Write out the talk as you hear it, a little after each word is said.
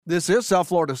This is South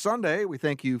Florida Sunday. We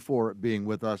thank you for being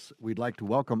with us. We'd like to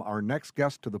welcome our next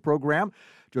guest to the program,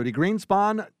 Jody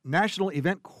Greenspan, National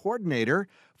Event Coordinator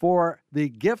for the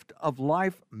Gift of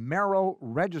Life Marrow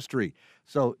Registry.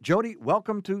 So, Jody,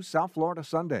 welcome to South Florida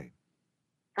Sunday.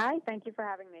 Hi, thank you for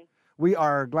having me. We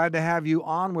are glad to have you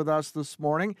on with us this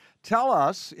morning. Tell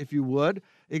us, if you would,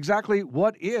 exactly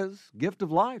what is Gift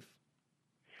of Life?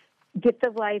 Gift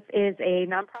of Life is a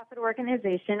nonprofit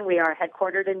organization. We are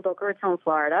headquartered in Boca Raton,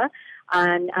 Florida,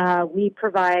 and we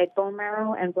provide bone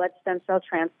marrow and blood stem cell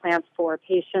transplants for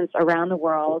patients around the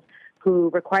world who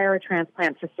require a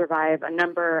transplant to survive a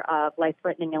number of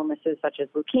life-threatening illnesses such as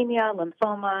leukemia,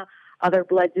 lymphoma, other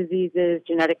blood diseases,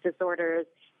 genetic disorders.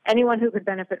 Anyone who could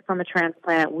benefit from a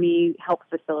transplant, we help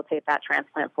facilitate that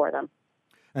transplant for them.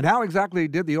 And how exactly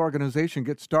did the organization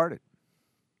get started?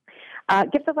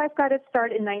 Gift of Life got its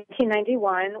start in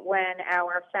 1991 when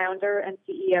our founder and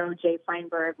CEO, Jay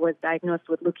Feinberg, was diagnosed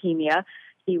with leukemia.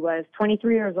 He was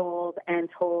 23 years old and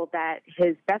told that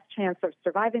his best chance of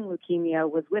surviving leukemia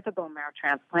was with a bone marrow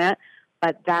transplant,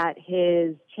 but that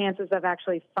his chances of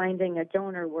actually finding a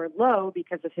donor were low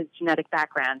because of his genetic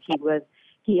background.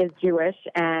 He is Jewish,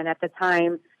 and at the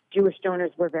time, Jewish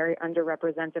donors were very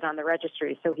underrepresented on the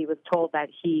registry, so he was told that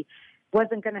he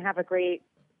wasn't going to have a great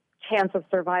chance of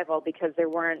survival because there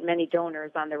weren't many donors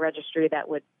on the registry that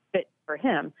would fit for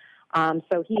him.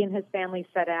 So he and his family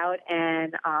set out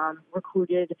and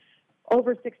recruited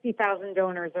over 60,000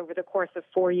 donors over the course of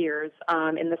 4 years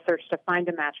in the search to find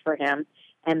a match for him.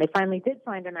 And they finally did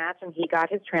find a match, and he got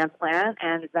his transplant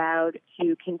and vowed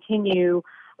to continue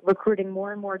recruiting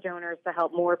more and more donors to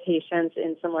help more patients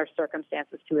in similar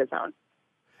circumstances to his own.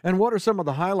 And what are some of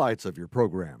the highlights of your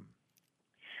program?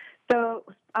 So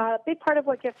a big part of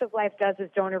what Gift of Life does is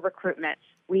donor recruitment.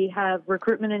 We have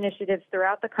recruitment initiatives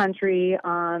throughout the country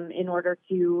in order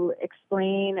to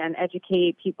explain and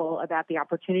educate people about the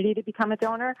opportunity to become a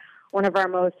donor. One of our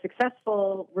most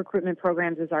successful recruitment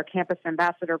programs is our Campus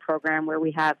Ambassador program, where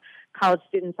we have college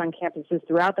students on campuses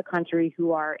throughout the country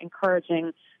who are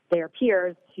encouraging their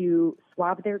peers to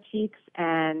swab their cheeks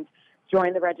and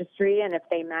join the registry. And if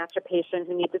they match a patient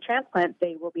who needs a transplant,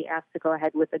 they will be asked to go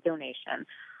ahead with a donation.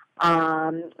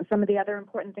 Some of the other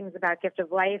important things about Gift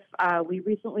of Life, we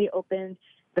recently opened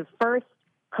the first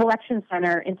collection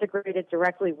center integrated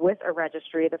directly with a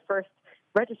registry, the first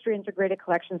registry integrated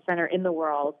collection center in the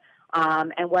world.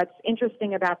 And what's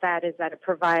interesting about that is that it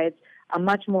provides a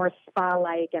much more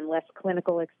spa-like and less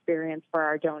clinical experience for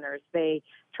our donors. They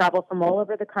travel from all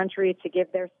over the country to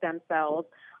give their stem cells.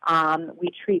 We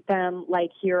treat them like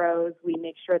heroes. We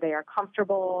make sure they are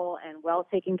comfortable and well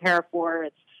taken care of.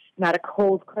 It's not a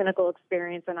cold clinical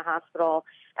experience in a hospital.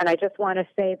 And I just want to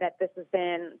say that this has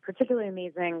been particularly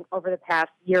amazing over the past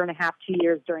year and a half, 2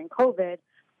 years during COVID.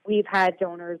 We've had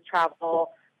donors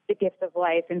travel the Gift of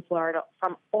Life in Florida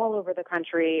from all over the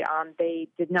country. They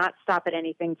did not stop at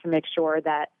anything to make sure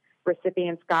that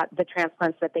recipients got the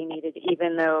transplants that they needed,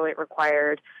 even though it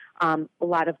required a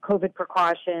lot of COVID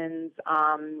precautions,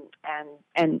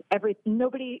 and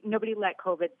nobody let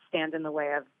COVID stand in the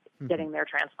way of getting their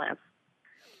transplants.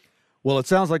 Well, it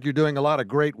sounds like you're doing a lot of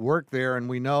great work there, and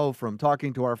we know from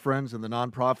talking to our friends in the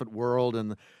nonprofit world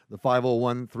and the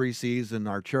 501(c)(3)s and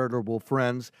our charitable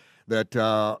friends that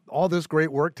all this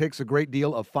great work takes a great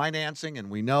deal of financing,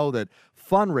 and we know that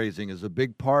fundraising is a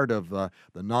big part of the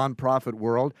nonprofit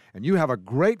world, and you have a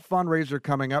great fundraiser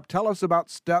coming up. Tell us about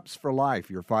Steps for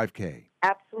Life, your 5K.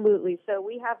 Absolutely. So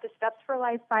we have the Steps for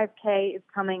Life 5K is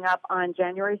coming up on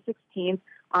January 16th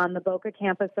on the Boca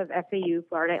campus of FAU,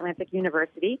 Florida Atlantic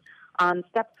University.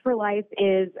 Steps for Life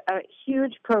is a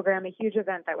huge program, a huge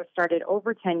event that was started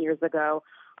over 10 years ago.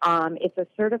 It's a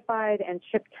certified and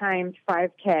chip-timed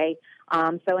 5K.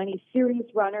 So any serious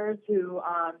runners who,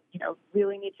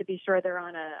 really need to be sure they're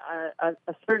on a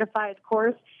certified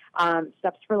course,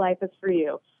 Steps for Life is for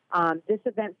you. This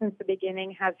event, since the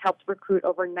beginning, has helped recruit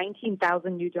over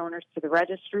 19,000 new donors to the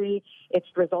registry. It's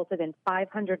resulted in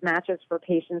 500 matches for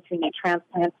patients who need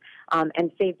transplants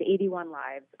and saved 81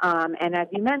 lives. And as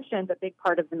you mentioned, a big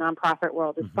part of the nonprofit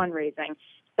world is fundraising.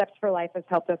 Steps for Life has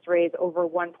helped us raise over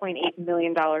 $1.8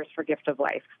 million for Gift of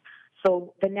Life.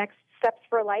 So the next Steps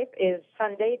for Life is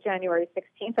Sunday, January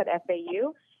 16th at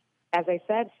FAU. As I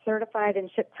said, certified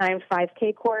and chip-timed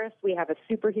 5K course. We have a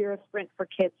superhero sprint for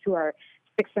kids who are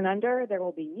 6 and under. There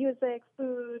will be music,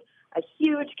 food, a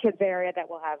huge kids area that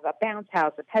will have a bounce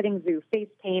house, a petting zoo, face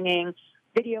painting,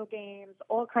 video games,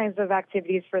 all kinds of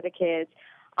activities for the kids.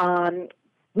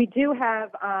 We do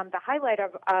have the highlight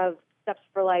of Steps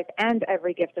for Life and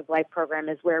every Gift of Life program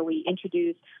is where we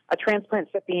introduce a transplant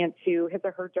recipient to his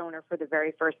or her donor for the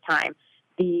very first time.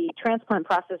 the transplant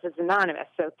process is anonymous.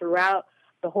 So throughout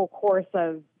the whole course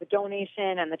of the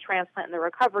donation and the transplant and the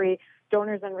recovery,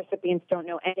 donors and recipients don't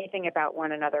know anything about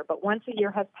one another. But once a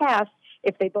year has passed,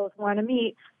 if they both want to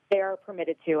meet, they are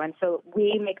permitted to. And so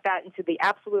we make that into the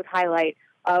absolute highlight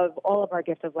of all of our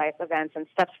Gift of Life events, and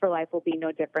Steps for Life will be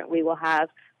no different. We will have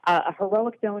a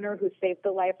heroic donor who saved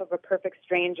the life of a perfect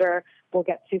stranger will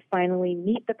get to finally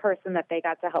meet the person that they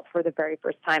got to help for the very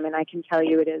first time. And I can tell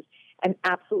you it is an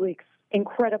absolutely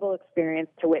incredible experience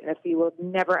to witness. You will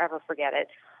never, ever forget it.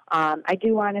 I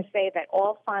do want to say that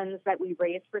all funds that we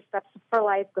raise for Steps for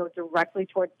Life go directly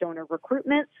towards donor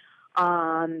recruitment.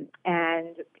 And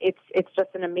it's just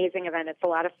an amazing event. It's a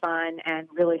lot of fun and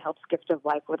really helps Gift of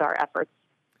Life with our efforts.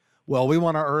 Well, we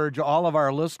want to urge all of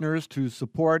our listeners to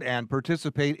support and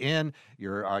participate in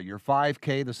your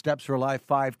 5K, the Steps for Life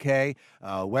 5K,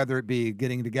 whether it be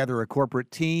getting together a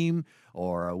corporate team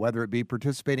or whether it be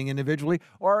participating individually,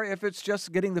 or if it's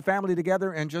just getting the family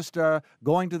together and just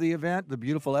going to the event, the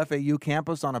beautiful FAU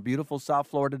campus on a beautiful South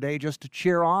Florida day, just to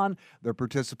cheer on the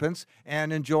participants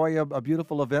and enjoy a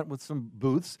beautiful event with some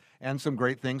booths and some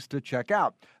great things to check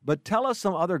out. But tell us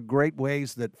some other great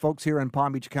ways that folks here in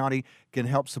Palm Beach County can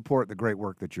help support the great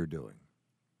work that you're doing.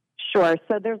 Sure.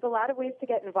 So there's a lot of ways to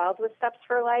get involved with Steps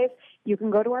for Life. You can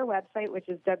go to our website, which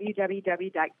is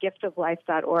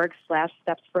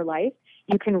www.giftoflife.org/stepsforlife.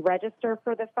 You can register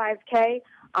for the 5K.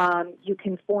 You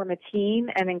can form a team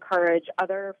and encourage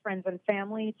other friends and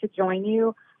family to join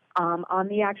you on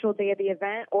the actual day of the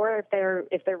event. Or if they're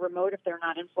remote, if they're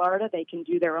not in Florida, they can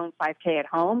do their own 5K at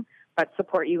home, but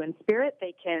support you in spirit.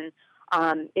 They can.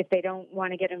 If they don't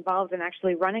want to get involved in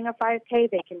actually running a 5K,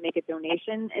 they can make a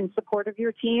donation in support of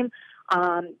your team.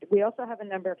 We also have a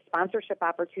number of sponsorship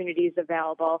opportunities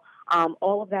available.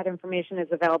 All of that information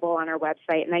is available on our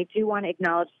website. And I do want to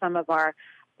acknowledge some of our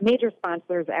major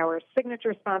sponsors, our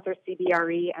signature sponsors,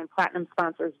 CBRE, and platinum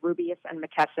sponsors, Rubius and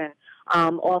McKesson.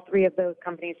 All three of those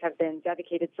companies have been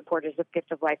dedicated supporters of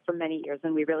Gift of Life for many years,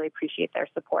 and we really appreciate their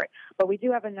support. But we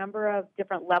do have a number of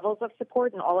different levels of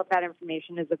support, and all of that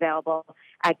information is available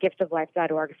at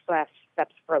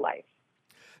giftoflife.org/stepsforlife.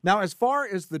 Now, as far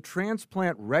as the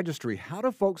transplant registry, how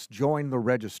do folks join the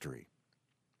registry?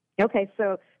 Okay,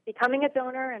 so becoming a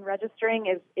donor and registering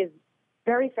is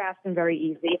very fast and very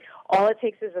easy. All it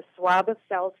takes is a swab of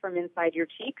cells from inside your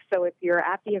cheek. So if you're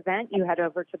at the event, you head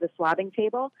over to the swabbing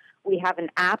table. We have an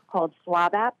app called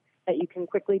Swab App that you can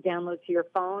quickly download to your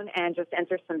phone and just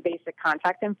enter some basic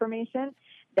contact information.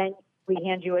 Then we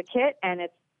hand you a kit, and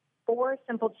it's 4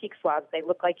 simple cheek swabs. They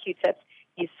look like Q-tips.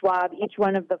 You swab each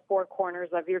one of the 4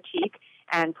 corners of your cheek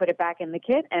and put it back in the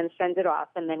kit and send it off,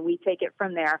 and then we take it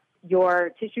from there.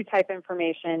 Your tissue type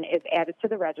information is added to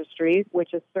the registry,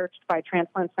 which is searched by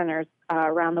transplant centers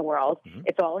around the world. Mm-hmm.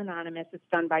 It's all anonymous. It's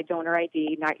done by donor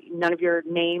ID. None of your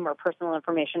name or personal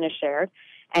information is shared.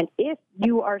 And if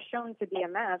you are shown to be a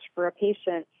match for a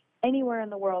patient anywhere in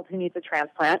the world who needs a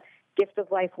transplant, Gift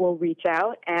of Life will reach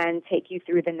out and take you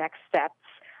through the next steps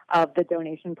of the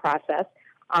donation process.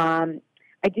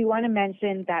 I do want to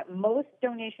mention that most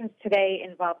donations today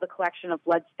involve the collection of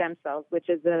blood stem cells, which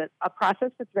is a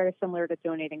process that's very similar to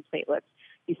donating platelets.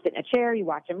 You sit in a chair, you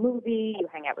watch a movie, you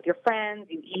hang out with your friends,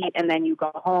 you eat, and then you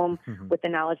go home with the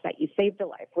knowledge that you saved a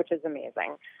life, which is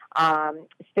amazing.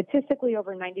 Statistically,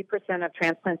 over 90% of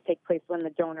transplants take place when the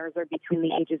donors are between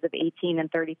the ages of 18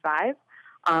 and 35.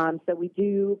 So we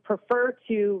do prefer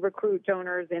to recruit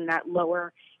donors in that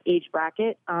lower age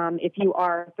bracket. If you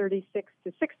are 36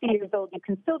 to 60 years old, you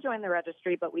can still join the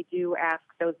registry, but we do ask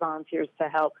those volunteers to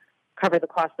help cover the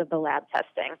cost of the lab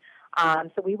testing.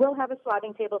 So we will have a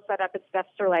swabbing table set up at Steps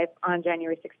for Life on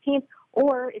January 16th,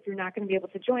 or if you're not going to be able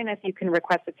to join us, you can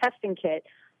request a testing kit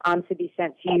to be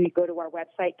sent to you. You go to our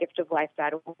website,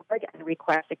 giftoflife.org, and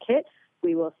request a kit.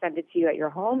 We will send it to you at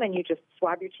your home, and you just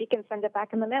swab your cheek and send it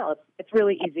back in the mail. It's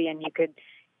really easy, and you could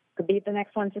be the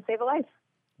next one to save a life.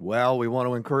 Well, we want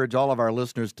to encourage all of our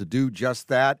listeners to do just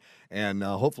that, and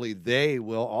hopefully they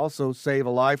will also save a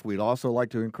life. We'd also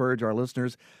like to encourage our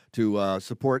listeners to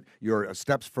support your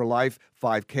Steps for Life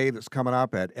 5K that's coming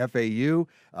up at FAU,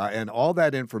 and all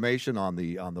that information on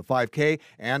the 5K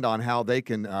and on how they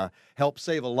can help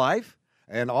save a life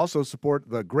and also support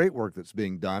the great work that's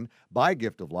being done by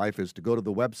Gift of Life is to go to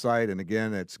the website, and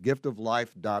again, it's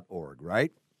giftoflife.org,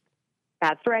 right?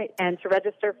 That's right. And to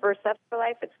register for Steps for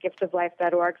Life, it's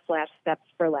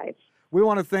giftoflife.org/stepsforlife. We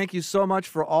want to thank you so much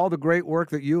for all the great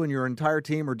work that you and your entire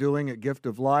team are doing at Gift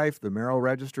of Life, the Marrow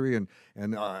Registry, and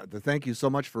thank you so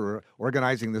much for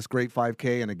organizing this great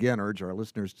 5K, and again, urge our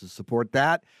listeners to support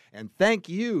that. And thank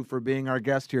you for being our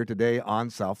guest here today on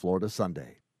South Florida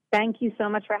Sunday. Thank you so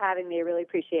much for having me. I really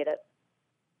appreciate it.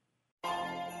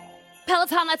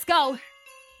 Peloton, let's go.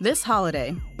 This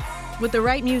holiday, with the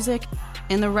right music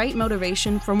and the right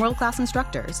motivation from world-class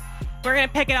instructors, We're going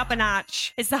to pick it up a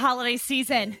notch. It's the holiday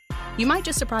season. you might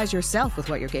just surprise yourself with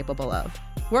what you're capable of.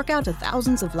 Work out to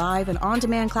thousands of live and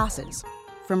on-demand classes,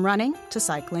 from running to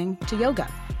cycling to yoga.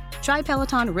 Try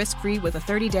Peloton risk-free with a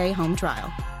 30-day home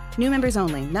trial. New members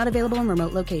only, not available in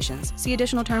remote locations. See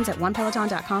additional terms at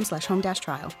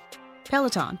onepeloton.com/home-trial.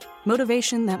 Peloton,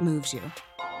 motivation that moves you.